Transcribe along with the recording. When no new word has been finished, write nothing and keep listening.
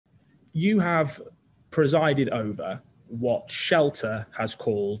You have presided over what Shelter has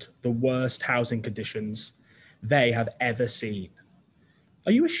called the worst housing conditions they have ever seen.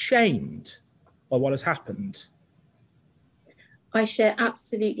 Are you ashamed by what has happened? I share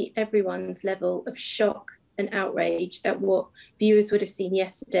absolutely everyone's level of shock and outrage at what viewers would have seen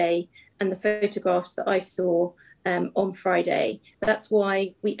yesterday and the photographs that I saw on Friday. That's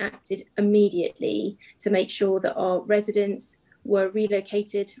why we acted immediately to make sure that our residents were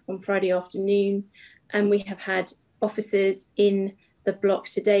relocated on Friday afternoon, and we have had officers in the block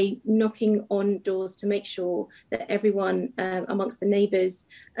today knocking on doors to make sure that everyone amongst the neighbours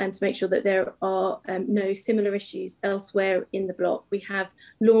and to make sure that there are no similar issues elsewhere in the block. We have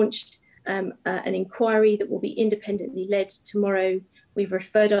launched an inquiry that will be independently led tomorrow. We've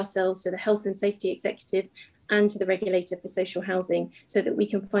referred ourselves to the Health and Safety Executive and to the Regulator for Social Housing so that we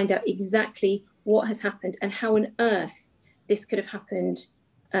can find out exactly what has happened and how on earth this could have happened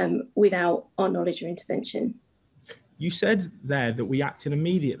without our knowledge or intervention. You said there that we acted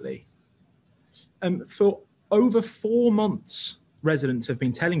immediately. For over 4 months, residents have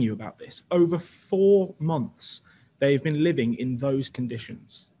been telling you about this. Over 4 months, they've been living in those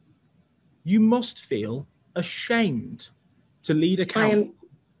conditions. You must feel ashamed to lead a council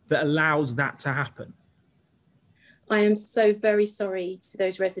that allows that to happen. I am so very sorry to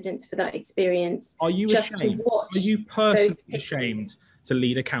those residents for that experience. Are you ashamed? Are you personally ashamed to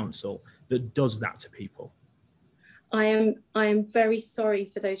lead a council that does that to people? I am very sorry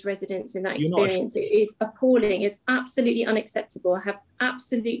for those residents in that experience. It is appalling. It's absolutely unacceptable. I have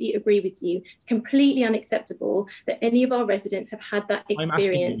absolutely agree with you. It's completely unacceptable that any of our residents have had that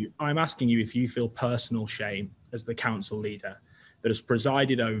experience. I'm asking you if you feel personal shame as the council leader that has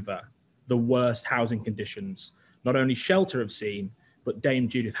presided over the worst housing conditions not only Shelter have seen, but Dame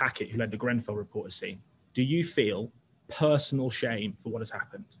Judith Hackett, who led the Grenfell report, has seen. Do you feel personal shame for what has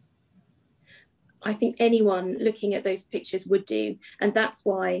happened? I think anyone looking at those pictures would do. And that's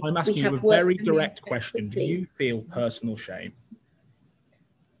why I'm asking you a very direct question. Do you feel personal shame?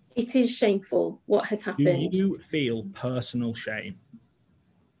 It is shameful what has happened. Do you feel personal shame?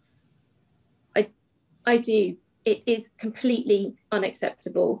 I do. It is completely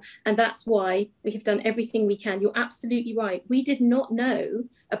unacceptable. And that's why we have done everything we can. You're absolutely right. We did not know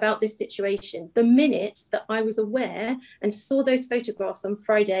about this situation. The minute that I was aware and saw those photographs on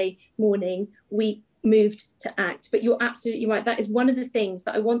Friday morning, we moved to act. But you're absolutely right. That is one of the things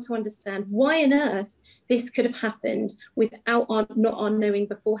that I want to understand. Why on earth this could have happened without not our knowing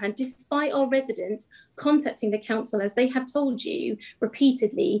beforehand, despite our residents contacting the council, as they have told you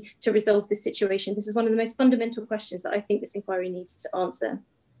repeatedly, to resolve this situation. This is one of the most fundamental questions that I think this inquiry needs to answer.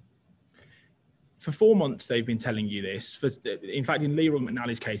 For 4 months, they've been telling you this. In fact, in Leroy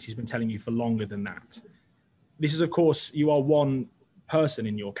McNally's case, he's been telling you for longer than that. This is, of course, you are one person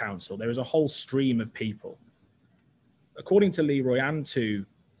in your council. There is a whole stream of people. According to Leroy and to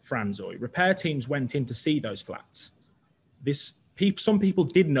Franzoy, repair teams went in to see those flats. Some people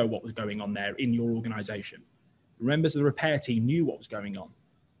did know what was going on there in your organisation. Members of the repair team knew what was going on.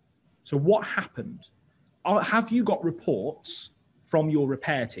 So what happened? Have you got reports from your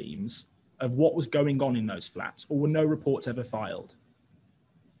repair teams of what was going on in those flats, or were no reports ever filed?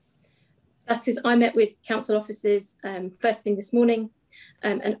 That is, I met with council officers first thing this morning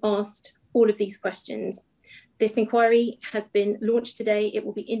and asked all of these questions. This inquiry has been launched today. It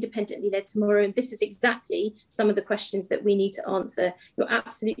will be independently led tomorrow. And this is exactly some of the questions that we need to answer. You're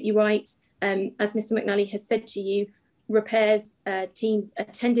absolutely right. As Mr. McNally has said to you, repairs teams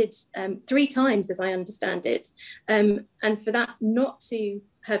attended 3 times, as I understand it. And for that not to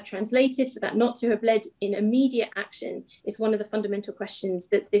have translated, for that not to have led in immediate action is one of the fundamental questions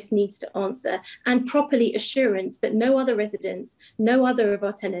that this needs to answer, and properly assurance that no other residents, no other of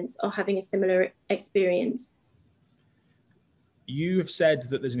our tenants are having a similar experience. You have said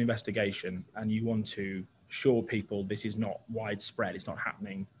that there's an investigation and you want to assure people this is not widespread, it's not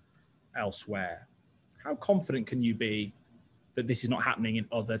happening elsewhere. How confident can you be that this is not happening in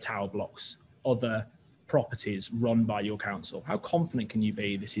other tower blocks, other properties run by your council? How confident can you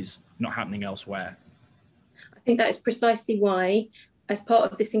be this is not happening elsewhere? I think that is precisely why, as part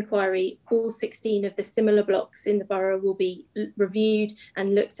of this inquiry, all 16 of the similar blocks in the borough will be reviewed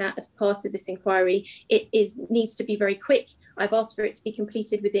and looked at as part of this inquiry. It needs to be very quick. I've asked for it to be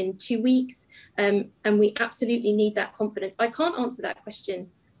completed within 2 weeks, and we absolutely need that confidence. I can't answer that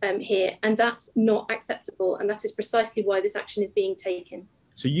question here, and that's not acceptable, and that is precisely why this action is being taken.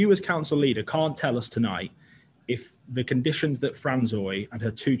 So you as council leader can't tell us tonight if the conditions that Franzoy and her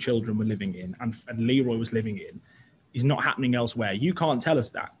 2 children were living in and Leroy was living in is not happening elsewhere. You can't tell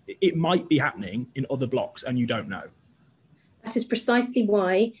us that. It might be happening in other blocks and you don't know. That is precisely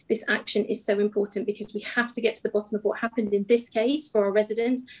why this action is so important, because we have to get to the bottom of what happened in this case for our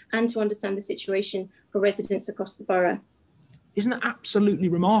residents and to understand the situation for residents across the borough. Isn't it absolutely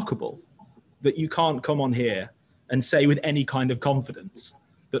remarkable that you can't come on here and say with any kind of confidence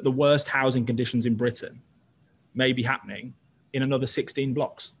that the worst housing conditions in Britain may be happening in another 16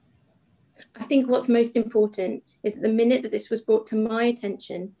 blocks? I think what's most important is that the minute that this was brought to my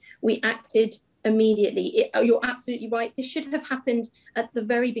attention, we acted immediately. You're absolutely right. This should have happened at the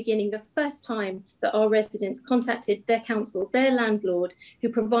very beginning, the first time that our residents contacted their council, their landlord, who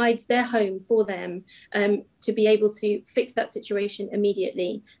provides their home for them, to be able to fix that situation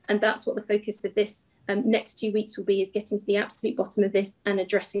immediately. And that's what the focus of this next 2 weeks will be, is getting to the absolute bottom of this and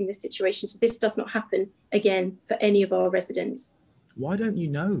addressing this situation, so this does not happen again for any of our residents. Why don't you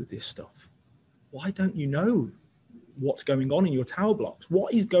know this stuff? Why don't you know what's going on in your tower blocks?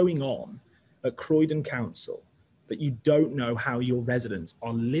 What is going on at Croydon Council that you don't know how your residents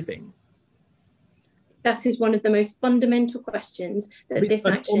are living? That is one of the most fundamental questions that this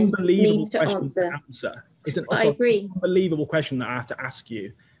action needs to answer. It's an I agree. unbelievable question that I have to ask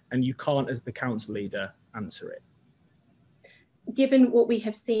you, and you can't, as the council leader, answer it. Given what we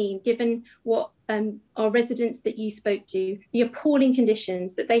have seen, given what our residents that you spoke to, the appalling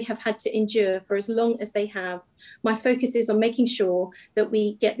conditions that they have had to endure for as long as they have, my focus is on making sure that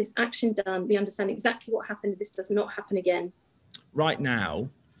we get this action done. We understand exactly what happened. This does not happen again. Right now,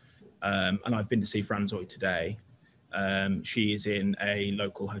 and I've been to see Franzoy today, she is in a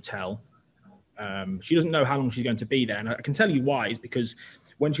local hotel. She doesn't know how long she's going to be there. And I can tell you why, is because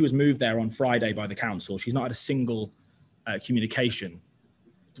when she was moved there on Friday by the council, she's not had a single communication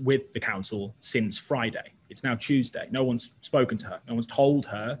with the council since Friday. It's now Tuesday. No one's spoken to her. No one's told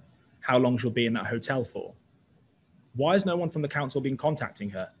her how long she'll be in that hotel for. Why has no one from the council been contacting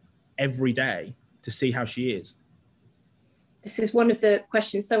her every day to see how she is? This is one of the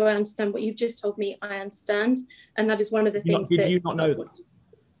questions. So I understand what you've just told me. I understand. And that is one of the things that... Did you not know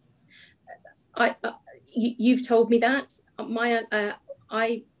that? You've told me that.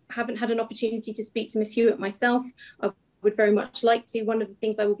 I haven't had an opportunity to speak to Ms. Hewitt myself. I would very much like to. One of the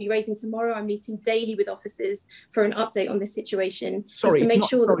things I will be raising tomorrow, I'm meeting daily with officers for an update on this situation, is to make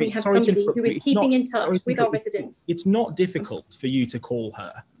sure that we have somebody who is keeping in touch with our residents. It's not difficult for you to call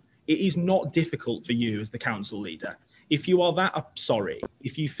her. It is not difficult for you as the council leader. If you are that sorry,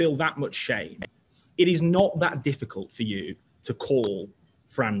 if you feel that much shame, it is not that difficult for you to call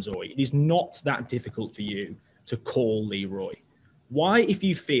Franzoy. It is not that difficult for you to call Leroy. Why, if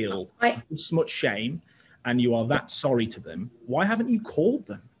you feel this much shame and you are that sorry to them, why haven't you called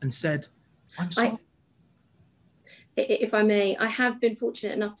them and said, I'm sorry? If I may, I have been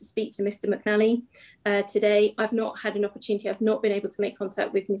fortunate enough to speak to Mr. McNally today. I've not had an opportunity. I've not been able to make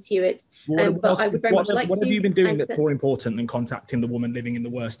contact with Ms. Hewitt, but I would very much like to. What have you been doing that's more important than contacting the woman living in the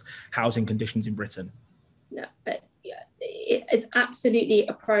worst housing conditions in Britain? No, it is absolutely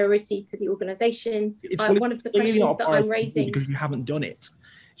a priority for the organisation. One of the questions that I'm raising, because you haven't done it.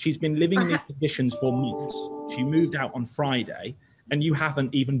 She's been living in these conditions for months. She moved out on Friday, and you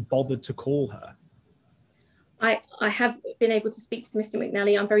haven't even bothered to call her. I have been able to speak to Mr.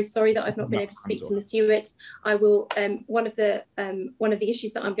 McNally. I'm very sorry that I've not been able to speak to Ms. Hewitt. I will. One of the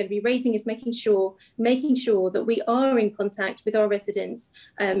issues that I'm going to be raising is making sure that we are in contact with our residents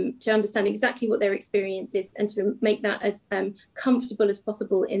to understand exactly what their experience is and to make that as comfortable as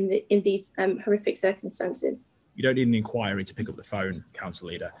possible in these horrific circumstances. You don't need an inquiry to pick up the phone, council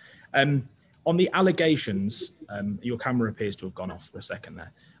leader. On the allegations, your camera appears to have gone off for a second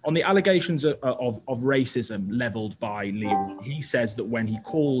there. On the allegations of racism levelled by Leroy, he says that when he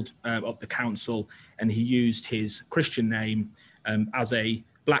called up the council and he used his Christian name as a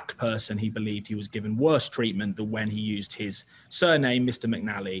black person, he believed he was given worse treatment than when he used his surname, Mr.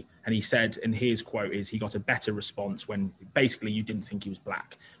 McNally. And he said, and his quote is, he got a better response when basically you didn't think he was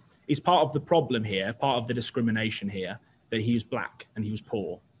black. Is part of the problem here, part of the discrimination here, that he was black and he was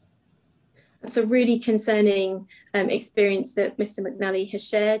poor? That's a really concerning experience that Mr. McNally has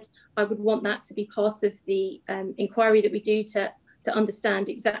shared. I would want that to be part of the inquiry that we do to understand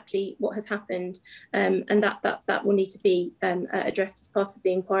exactly what has happened, and that will need to be addressed as part of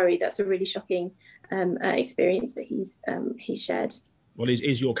the inquiry. That's a really shocking experience that he's shared. Well,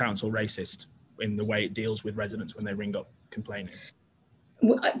 is your council racist in the way it deals with residents when they ring up complaining?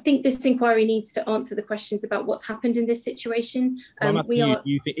 I think this inquiry needs to answer the questions about what's happened in this situation.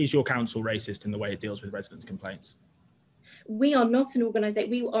 Is your council racist in the way it deals with residents' complaints? We are not an organisation.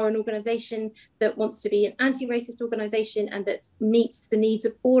 We are an organisation that wants to be an anti-racist organisation and that meets the needs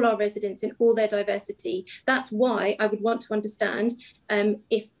of all our residents in all their diversity. That's why I would want to understand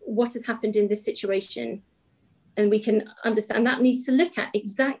if what has happened in this situation. and we can understand that needs to look at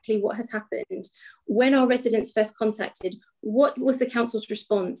exactly what has happened. When our residents first contacted, what was the council's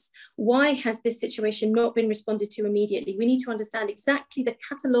response? Why has this situation not been responded to immediately? We need to understand exactly the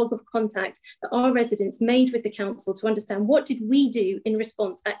catalogue of contact that our residents made with the council to understand what did we do in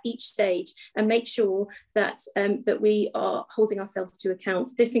response at each stage, and make sure that, that we are holding ourselves to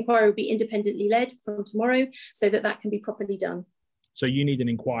account. This inquiry will be independently led from tomorrow so that that can be properly done. So you need an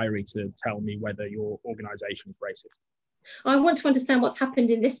inquiry to tell me whether your organisation is racist? I want to understand what's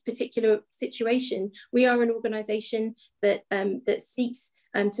happened in this particular situation. We are an organisation that that seeks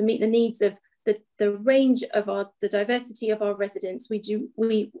to meet the needs of the range of the diversity of our residents. We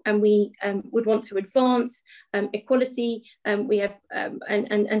would want to advance equality. We have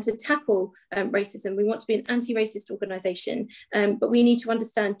and to tackle racism. We want to be an anti-racist organisation, but we need to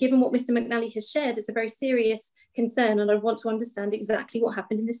understand, given what Mr. McNally has shared, it's a very serious concern, and I want to understand exactly what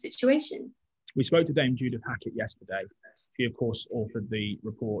happened in this situation. We spoke to Dame Judith Hackett yesterday. She, of course, authored the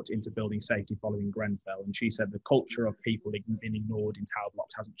report into building safety following Grenfell, and she said the culture of people being ignored in tower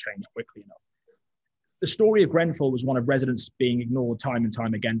blocks hasn't changed quickly enough. The story of Grenfell was one of residents being ignored time and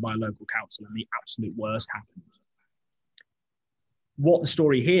time again by a local council, and the absolute worst happened. What the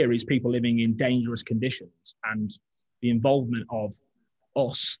story here is people living in dangerous conditions, and the involvement of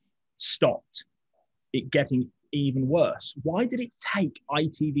us stopped it getting even worse. Why did it take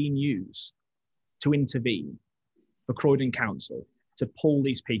ITV News to intervene for Croydon Council to pull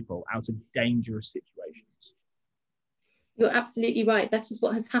these people out of dangerous situations? You're absolutely right. That is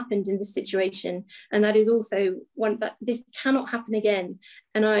what has happened in this situation, and that is also one that this cannot happen again.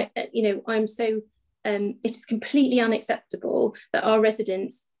 And I'm so it is completely unacceptable that our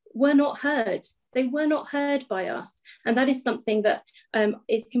residents were not heard. They were not heard by us, and that is something that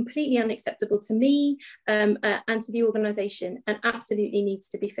is completely unacceptable to me and to the organisation, and absolutely needs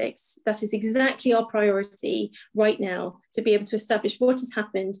to be fixed. That is exactly our priority right now, to be able to establish what has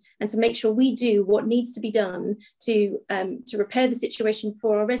happened and to make sure we do what needs to be done to repair the situation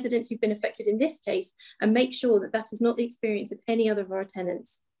for our residents who've been affected in this case, and make sure that that is not the experience of any other of our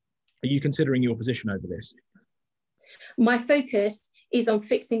tenants. Are you considering your position over this? My focus is on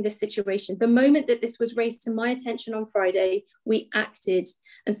fixing this situation. The moment that this was raised to my attention on Friday, we acted.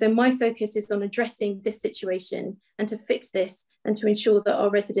 And so my focus is on addressing this situation and to fix this, and to ensure that our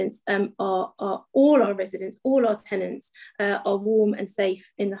residents, all our tenants are warm and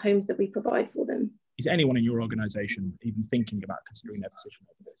safe in the homes that we provide for them. Is anyone in your organisation even thinking about considering their position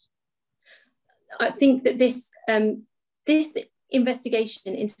over this? I think that this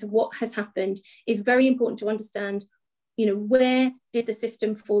investigation into what has happened is very important to understand. Where did the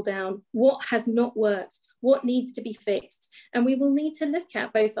system fall down? What has not worked? What needs to be fixed? And we will need to look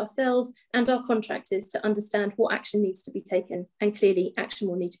at both ourselves and our contractors to understand what action needs to be taken. And clearly, action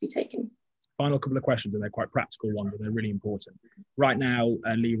will need to be taken. Final couple of questions, and they're quite practical ones, but they're really important. Right now,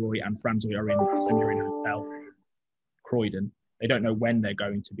 Leroy and Franzoy are in a hotel, Croydon. They don't know when they're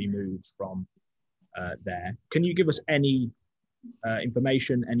going to be moved from there. Can you give us any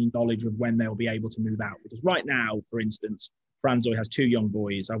information, any knowledge of when they'll be able to move out? Because right now, for instance, Franzoy has 2 young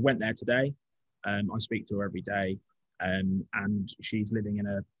boys. I went there today. I speak to her every day, and she's living in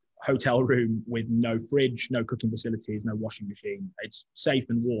a hotel room with no fridge, no cooking facilities, no washing machine. It's safe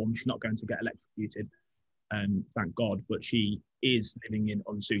and warm. She's not going to get electrocuted, thank God, but she is living in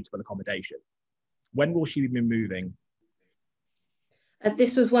unsuitable accommodation. When will she be moving?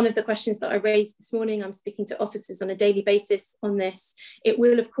 This was one of the questions that I raised this morning. I'm speaking to officers on a daily basis on this. It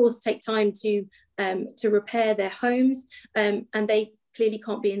will, of course, take time to repair their homes, and they clearly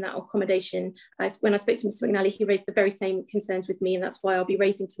can't be in that accommodation. When I spoke to Mr. McNally, he raised the very same concerns with me, and that's why I'll be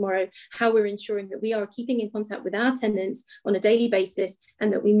raising tomorrow how we're ensuring that we are keeping in contact with our tenants on a daily basis,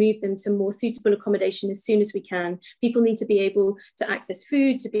 and that we move them to more suitable accommodation as soon as we can. People need to be able to access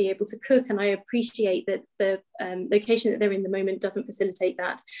food, to be able to cook, and I appreciate that the location that they're in the moment doesn't facilitate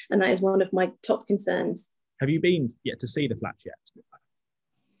that, and that is one of my top concerns. Have you been yet to see the flats yet?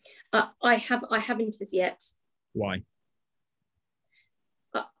 I haven't as yet. Why?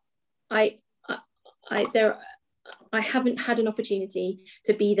 I haven't had an opportunity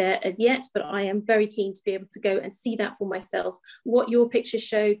to be there as yet, but I am very keen to be able to go and see that for myself. What your pictures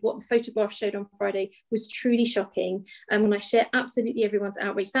showed, what the photograph showed on Friday was truly shocking. And I share absolutely everyone's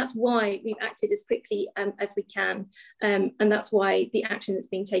outrage. That's why we've acted as quickly as we can. And that's why the action that's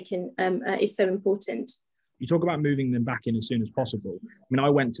being taken is so important. You talk about moving them back in as soon as possible. I mean, I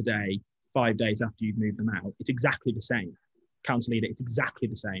went today, 5 days after you've moved them out. It's exactly the same. Council leader, it's exactly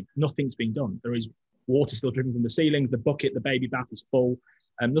the same. Nothing's been done. There is water still dripping from the ceilings. The bucket, the baby bath is full.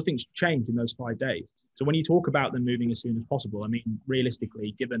 Nothing's changed in those 5 days. So when you talk about them moving as soon as possible, I mean,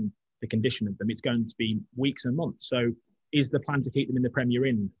 realistically, given the condition of them, it's going to be weeks and months. So is the plan to keep them in the Premier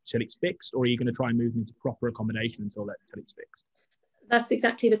Inn till it's fixed, or are you going to try and move them into proper accommodation until it's fixed? That's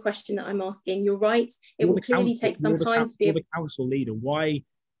exactly the question that I'm asking. You're right. It will clearly take some time to be able... You're the council leader. Why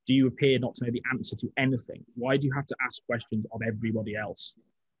do you appear not to know the answer to anything? Why do you have to ask questions of everybody else?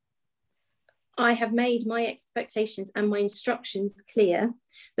 I have made my expectations and my instructions clear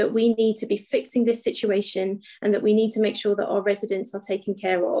that we need to be fixing this situation and that we need to make sure that our residents are taken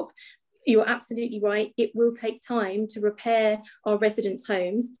care of. You're absolutely right. It will take time to repair our residents'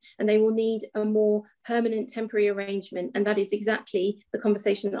 homes, and they will need a more permanent temporary arrangement. And that is exactly the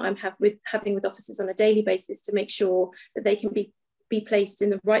conversation that I'm having with officers on a daily basis to make sure that they can be placed in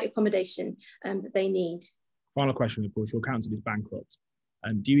the right accommodation that they need. Final question, of course, your council is bankrupt.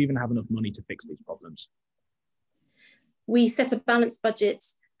 Do you even have enough money to fix these problems? We set a balanced budget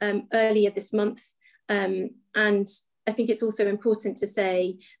earlier this month, and I think it's also important to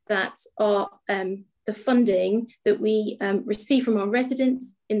say that the funding that we receive from our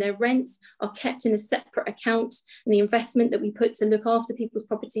residents in their rents are kept in a separate account, and the investment that we put to look after people's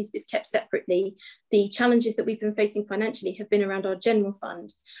properties is kept separately. The challenges that we've been facing financially have been around our general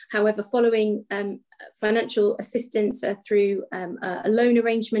fund. However, following financial assistance through a loan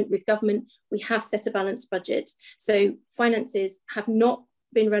arrangement with government, we have set a balanced budget. So finances have not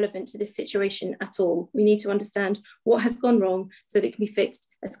been relevant to this situation at all. We need to understand what has gone wrong so that it can be fixed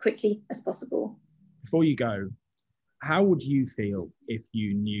as quickly as possible. Before you go, how would you feel if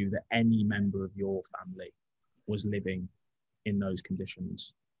you knew that any member of your family was living in those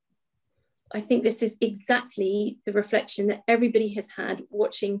conditions? I think this is exactly the reflection that everybody has had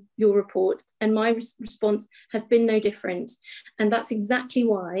watching your report, and my response has been no different. And that's exactly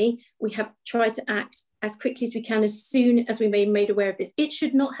why we have tried to act as quickly as we can, as soon as we made aware of this. It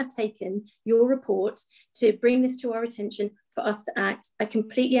should not have taken your report to bring this to our attention for us to act. I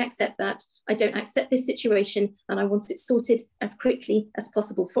completely accept that. I don't accept this situation, and I want it sorted as quickly as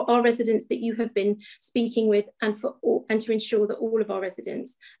possible for our residents that you have been speaking with, and to ensure that all of our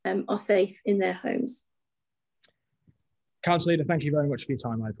residents are safe in their homes. Council Leader, thank you very much for your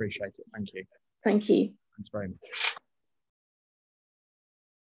time. I appreciate it. Thank you. Thank you. Thanks very much.